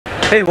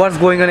Hey, what's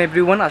going on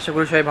everyone? আশা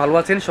করি সবাই ভালো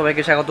আছেন।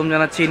 সবাইকে স্বাগতম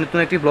জানাচ্ছি নতুন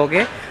একটি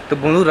ব্লগে। তো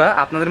বন্ধুরা,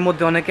 আপনাদের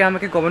মধ্যে অনেকে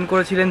আমাকে কমেন্ট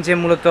করেছিলেন যে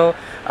মূলত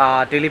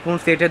টেলিফোন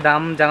সেটের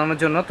দাম জানানোর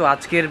জন্য। তো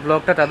আজকের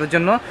ব্লগটা তাদের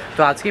জন্য।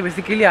 তো আজকে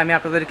বেসিক্যালি আমি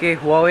আপনাদেরকে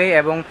Huawei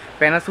এবং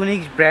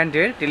Panasonic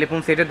ব্র্যান্ডের টেলিফোন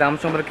সেটের দাম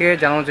সম্পর্কে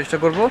জানানোর চেষ্টা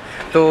করব।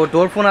 তো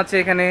ডোর ফোন আছে,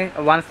 এখানে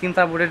 1 সিম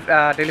সাপোর্টেড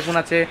টেলিফোন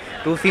আছে,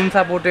 2 সিম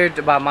সাপোর্টেড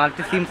বা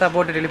মাল্টি সিম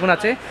সাপোর্টেড টেলিফোন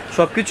আছে।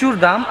 সব কিছুর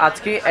দাম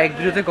আজকে এক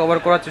ভিডিওতে কভার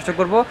করার চেষ্টা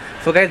করব।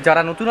 সো গাইস,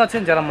 যারা নতুন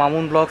আছেন, যারা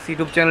মামুন ব্লগস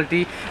ইউটিউব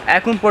চ্যানেলটি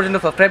এখন পর্যন্ত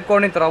সাবস্ক্রাইব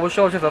করেন, তারা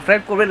অবশ্যই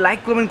সাবস্ক্রাইব করবেন, লাইক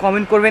করবেন,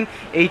 কমেন্ট করবেন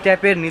এই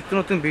টাইপের নিত্য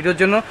নতুন ভিডিওর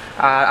জন্য।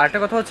 আর আরেকটা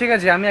কথা হচ্ছে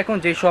যে আমি এখন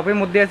যে শপের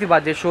মধ্যে আছি বা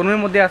যে শোরুমের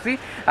মধ্যে আছি,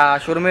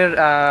 শোরুমের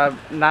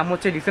নাম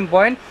হচ্ছে ডিসেন্ট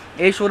পয়েন্ট।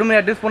 এই শোরুমের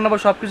অ্যাড্রেস, ফোন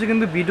নাম্বার সব কিছু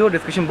কিন্তু ভিডিও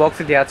ডিসক্রিপশন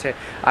বক্সে দেওয়া আছে।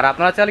 আর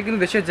আপনারা চাইলে কিন্তু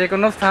দেশের যে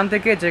কোনো স্থান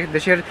থেকে,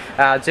 দেশের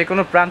যে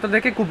কোনো প্রান্ত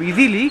থেকে খুব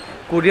ইজিলি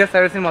কুরিয়ার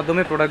সার্ভিসের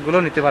মাধ্যমে প্রোডাক্টগুলো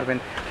নিতে পারবেন।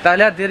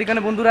 তাহলে আর দেরি কেন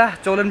বন্ধুরা,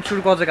 চলেন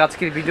শুরু করা যাক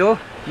আজকের ভিডিও।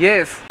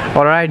 Yes,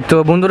 alright. তো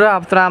বন্ধুরা,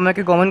 আপনারা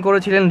আমাকে কমেন্ট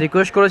করেছিলেন,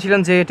 রিকোয়েস্ট করেছিলেন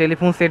যে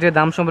টেলিফোন সেটের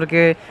দাম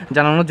সম্পর্কে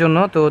জানানোর জন্য।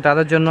 তো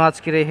তাদের জন্য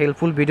আজকের এই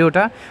হেল্পফুল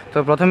ভিডিওটা। তো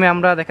প্রথমে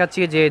আমরা দেখাচ্ছি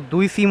যে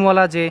 2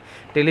 সিমওয়ালা যে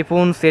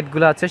টেলিফোন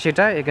সেটগুলো আছে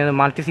সেটা এখানে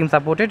মাল্টি সিম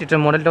সাপোর্টেড।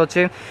 এটার মডেলটা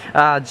হচ্ছে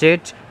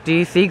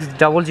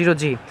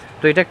ZT600G।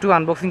 তো এটা একটু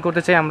আনবক্সিং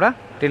করতে চাই আমরা।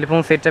 টেলিফোন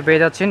সেটটা পেয়ে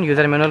যাচ্ছেন,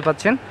 ইউজার ম্যানুয়াল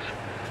পাচ্ছেন।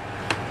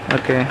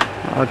 ওকে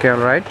ওকে,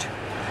 অলরাইট।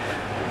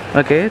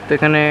 ওকে, তো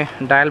এখানে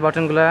dial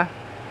বাটনগুলো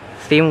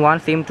SIM 1,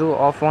 SIM 2,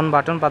 of on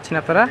button পাচ্ছেন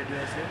আপনারা।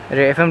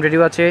 FM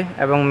রেডিও আছে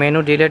এবং মেনু,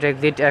 ডিলেট,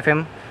 এক্সিট, FM,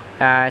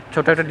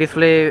 ছোটো একটা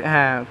ডিসপ্লে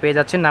পেয়ে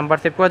যাচ্ছেন, নাম্বার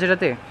সেভ করা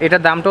যেটাতে।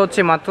 এটার দামটা হচ্ছে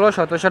মাত্র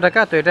 1700 টাকা।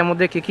 তো এটার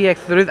মধ্যে কী কী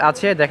অ্যাক্সেসরিজ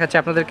আছে দেখাচ্ছে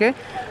আপনাদেরকে।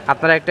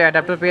 আপনারা একটা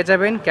অ্যাডাপ্টার পেয়ে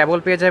যাবেন, কেবল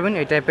পেয়ে যাবেন,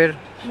 এই টাইপের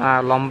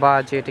লম্বা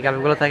যে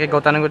কেবলগুলো থাকে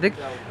গতানুগতিক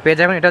পেয়ে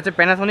যাবেন। এটা হচ্ছে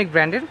প্যানাসোনিক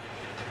ব্র্যান্ডের।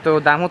 তো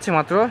দাম হচ্ছে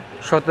মাত্র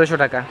 1700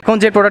 টাকা। এখন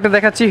যে প্রোডাক্টটা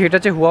দেখাচ্ছি এটা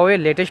হচ্ছে Huawei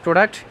লেটেস্ট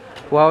প্রোডাক্ট,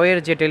 Huawei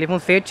যে টেলিফোন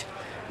সেট।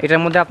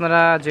 এটার মধ্যে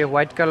আপনারা যে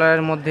হোয়াইট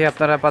কালারের মধ্যে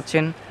আপনারা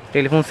পাচ্ছেন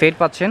টেলিফোন সেট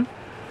পাচ্ছেন।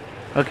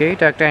 ওকে,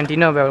 এটা একটা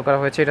অ্যান্টিনাও ব্যবহার করা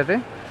হয়েছে এটাতে।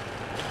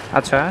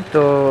 আচ্ছা,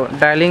 তো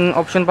ডায়ালিং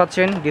অপশন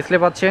পাচ্ছেন, ডিসপ্লে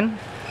পাচ্ছেন।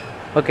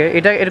 ওকে,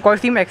 এর কয়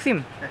সিম? এক সিম।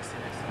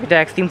 এটা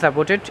এক সিম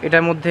সাপোর্টেড।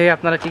 এটার মধ্যে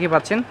আপনারা কী কী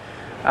পাচ্ছেন?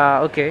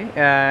 ওকে,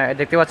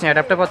 দেখতে পাচ্ছেন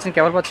অ্যাডাপ্টার পাচ্ছেন,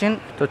 কেবল পাচ্ছেন।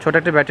 তো ছোটো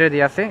একটা ব্যাটারি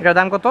দিয়ে আছে। এটার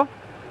দাম কত?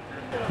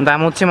 দাম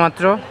হচ্ছে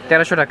মাত্র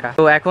 1300 টাকা।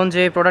 তো এখন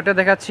যে প্রোডাক্টটা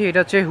দেখাচ্ছি এটা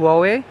হচ্ছে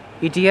Huawei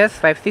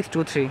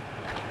ETS5623।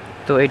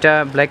 তো এটা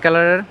ব্ল্যাক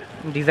কালারের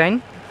ডিজাইন,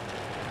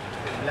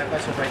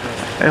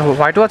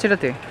 হোয়াইটও আছে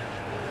এটাতে।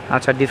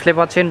 আচ্ছা, ডিসপ্লে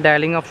পাচ্ছেন,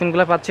 ডায়ালিং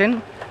অপশনগুলো পাচ্ছেন,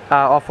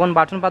 অফ অন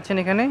বাটন পাচ্ছেন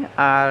এখানে,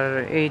 আর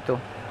এই তো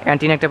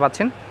অ্যান্টিনা একটা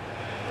পাচ্ছেন।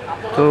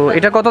 তো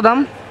এটা কত দাম?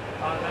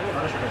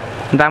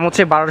 দাম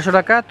হচ্ছে 1200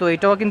 টাকা। তো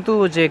এটাও কিন্তু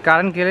যে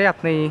কারেন্ট গেলে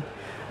আপনি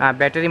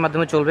ব্যাটারির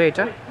মাধ্যমে চলবে।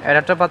 এটা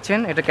অ্যাডাপ্টার পাচ্ছেন,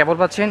 এটা কেবল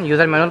পাচ্ছেন,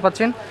 ইউজার ম্যানুয়াল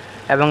পাচ্ছেন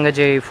এবং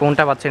যে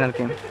ফোনটা পাচ্ছেন আর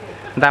কি।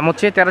 দাম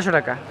হচ্ছে 1300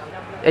 টাকা।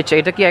 আচ্ছা,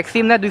 এটা কি এক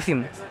সিম না 2 সিম?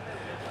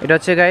 এটা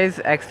হচ্ছে গাইজ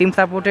এক সিম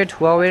সাপোর্টেড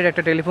Huawei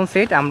একটা টেলিফোন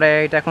সেট। আমরা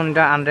এটা এখন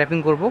আনর্যাপিং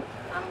করব।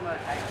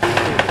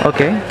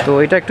 ওকে, তো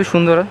এটা একটু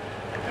সুন্দর,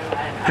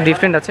 একটু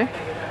ডিফারেন্ট আছে।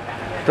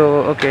 তো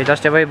ওকে,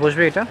 জাস্ট এভাবে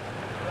বসবে এটা।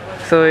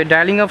 সো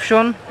ডায়ালিং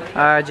অপশন,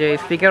 যে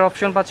স্পিকার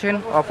অপশন পাচ্ছেন,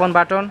 অফ অন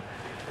বাটন,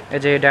 এই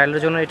যে ডায়ালের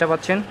জন্য এটা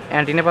পাচ্ছেন,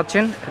 অ্যান্টিনা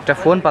পাচ্ছেন, একটা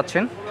ফোন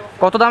পাচ্ছেন।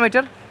 কত দাম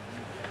এটার?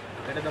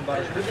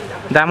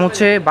 দাম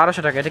হচ্ছে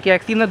 1200 টাকা। এটা কি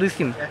এক সিম না 2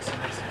 সিম?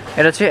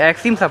 এটা হচ্ছে এক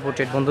সিম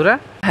সাপোর্টেড বন্ধুরা।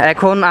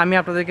 এখন আমি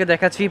আপনাদেরকে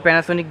দেখাচ্ছি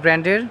প্যানাসোনিক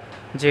ব্র্যান্ডের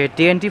যে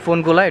TNT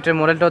ফোনগুলো। এটার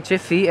মডেলটা হচ্ছে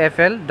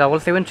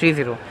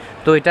CFL7730।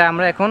 তো এটা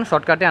আমরা এখন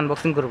শর্টকাটে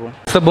আনবক্সিং করব।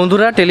 তো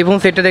বন্ধুরা, টেলিফোন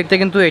সেটটা দেখতে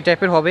কিন্তু এই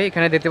টাইপের হবে।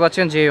 এখানে দেখতে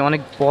পাচ্ছেন যে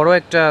অনেক বড়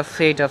একটা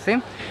সেট আছে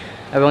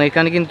এবং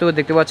এখানে কিন্তু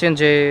দেখতে পাচ্ছেন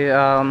যে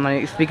মানে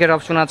স্পিকার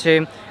অপশন আছে,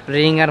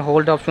 রিং আর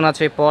হোল্ড অপশন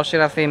আছে,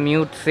 পজের আছে,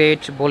 মিউট,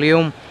 সেট,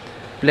 ভলিউম,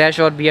 ফ্ল্যাশ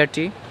আর BRT,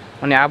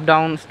 মানে up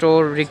down, store,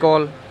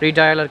 recall,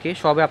 redial আর কি,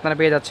 সবে আপনারা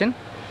পেয়ে যাচ্ছেন।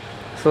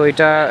 সো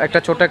এটা একটা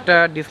ছোট একটা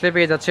ডিসপ্লে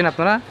পেয়ে যাচ্ছেন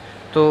আপনারা।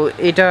 তো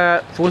এটা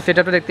ফুল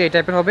সেটআপটা দেখতে এই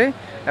টাইপের হবে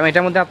এবং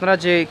এটার মধ্যে আপনারা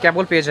যে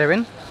কেবল পেয়ে যাবেন,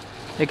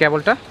 এই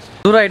কেবলটা।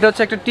 পুরো এটা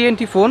হচ্ছে একটা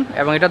TNT ফোন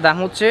এবং এটার দাম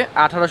হচ্ছে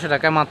 1800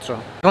 টাকা মাত্র।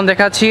 এখন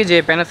দেখাচ্ছি যে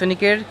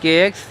প্যানাসোনিকের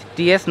KX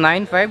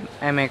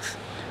TS95MX।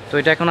 তো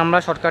এটা এখন আমরা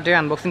শর্টকাটে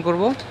আনবক্সিং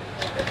করব।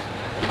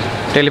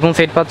 টেলিফোন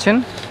সেট পাচ্ছেন,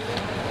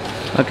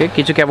 ওকে,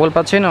 কিছু কেবল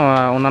পাচ্ছেন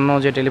অন্যান্য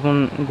যে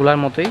টেলিফোনগুলোর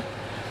মতোই।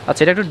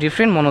 আচ্ছা, এটা একটু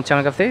ডিফারেন্ট মনে হচ্ছে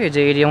আমার কাছে। এই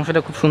যে এই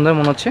অংশটা খুব সুন্দর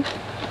মনে হচ্ছে,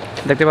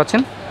 দেখতে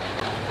পাচ্ছেন।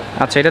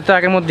 আচ্ছা, এটা তো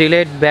আগের মধ্যে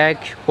delete, back,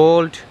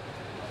 hold,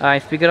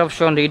 speaker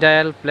option,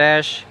 redial,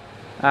 flash,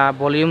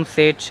 volume,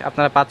 set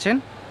আপনারা পাচ্ছেন।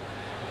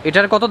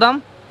 এটার কত দাম?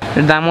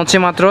 দাম হচ্ছে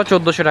মাত্র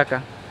 1400 টাকা।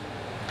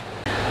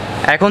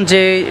 এখন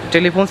যে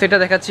টেলিফোন সেটটা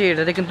দেখাচ্ছি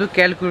এটাতে কিন্তু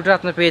ক্যালকুলেটর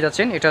আপনারা পেয়ে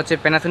যাচ্ছেন। এটা হচ্ছে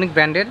প্যানাসোনিক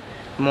ব্র্যান্ডের।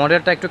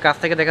 মডেলটা একটু কাছ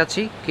থেকে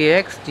দেখাচ্ছি,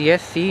 KX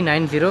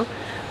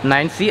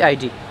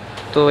TSC9090CID।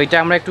 তো এটা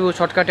আমরা একটু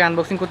শর্টকাটে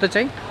আনবক্সিং করতে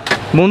চাই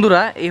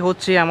বন্ধুরা। এই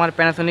হচ্ছে আমার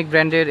প্যানাসোনিক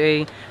ব্র্যান্ডের এই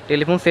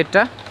টেলিফোন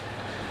সেটটা।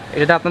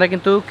 এটাতে আপনারা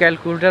কিন্তু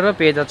ক্যালকুলেটরও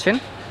পেয়ে যাচ্ছেন।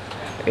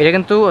 এটা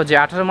কিন্তু যে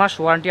 18 মাস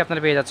ওয়ারেন্টি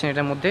আপনারা পেয়ে যাচ্ছেন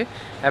এটার মধ্যে,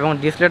 এবং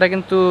ডিসপ্লেটা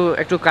কিন্তু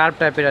একটু কার্ভ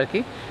টাইপের আর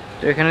কি।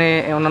 তো এখানে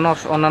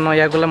অন্যান্য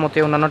ইয়ারগুলোর মতো,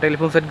 অন্যান্য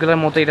টেলিফোন সেটগুলোর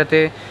মতো এটাতে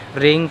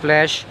ring,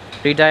 flash,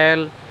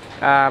 redial,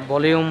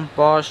 volume,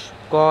 pause,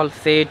 call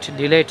set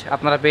delete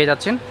আপনারা পেয়ে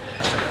যাচ্ছেন।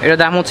 এটার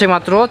দাম হচ্ছে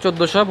মাত্র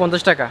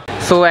 1450 টাকা।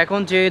 সো এখন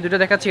যে দুটো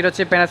দেখাচ্ছি এটা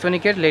হচ্ছে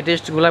প্যানাসোনিকের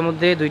লেটেস্টগুলোর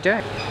মধ্যে দুইটা।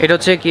 এটা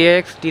হচ্ছে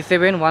KX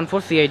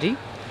T714 CID।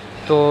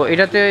 তো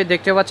এটাতে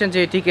দেখতে পাচ্ছেন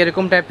যে ঠিক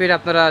এরকম টাইপের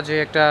আপনারা যে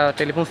একটা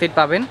টেলিফোন সেট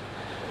পাবেন।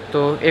 তো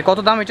কত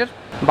দাম এটার?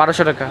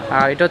 1200 টাকা।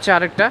 আর এটা হচ্ছে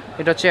আরেকটা,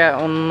 এটা হচ্ছে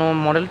অন্য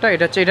মডেলটা।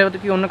 এটা হচ্ছে এটাতে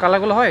কি অন্য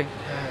কালারগুলো হয়?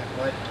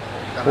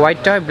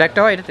 হোয়াইটটা হয়, ব্ল্যাকটা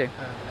হয় এটাতে?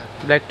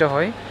 ব্ল্যাকটা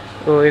হয়।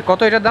 তো কত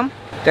এটার দাম?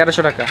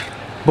 1300 টাকা।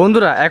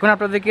 বন্ধুরা এখন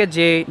আপনাদেরকে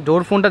যে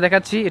ডোর ফোনটা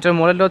দেখাচ্ছি এটার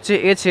মডেলটা হচ্ছে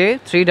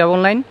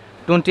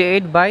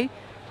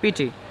HA3928/PT।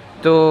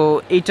 তো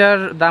এইটার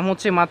দাম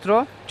হচ্ছে মাত্র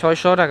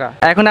 600 টাকা।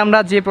 এখন আমরা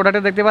যে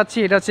প্রোডাক্টটা দেখতে পাচ্ছি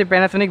এটা হচ্ছে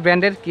প্যানাসোনিক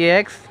ব্র্যান্ডের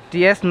KX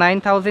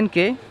TS9000K।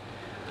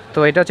 তো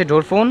এটা হচ্ছে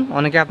ডোর ফোন।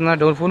 অনেকে আপনারা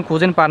ডোর ফোন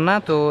খুঁজেন পান না,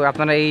 তো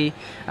আপনারা এই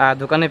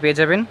দোকানে পেয়ে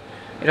যাবেন।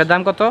 এটার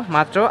দাম কত?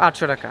 মাত্র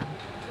 800 টাকা।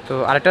 তো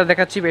আরেকটা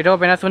দেখাচ্ছি, এটাও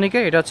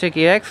প্যানাসোনিকের। এটা হচ্ছে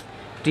KX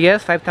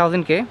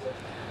TS5000K।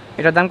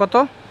 এটার দাম কত?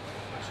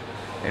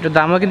 এটার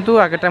দামও কিন্তু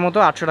আগেরটার মতো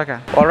 800 টাকা।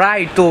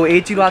 অলরাইট, তো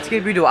এই ছিল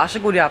আজকের ভিডিও। আশা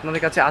করি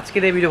আপনাদের কাছে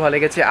আজকের এই ভিডিও ভালো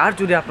লেগেছে। আর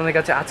যদি আপনাদের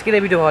কাছে আজকের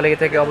এই ভিডিও ভালো লেগে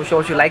থাকে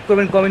অবশ্যই লাইক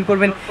করবেন, কমেন্ট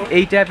করবেন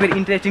এই টাইপের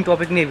ইন্টারেস্টিং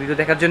টপিক নিয়ে ভিডিও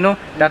দেখার জন্য।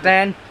 Tata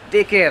and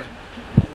take care.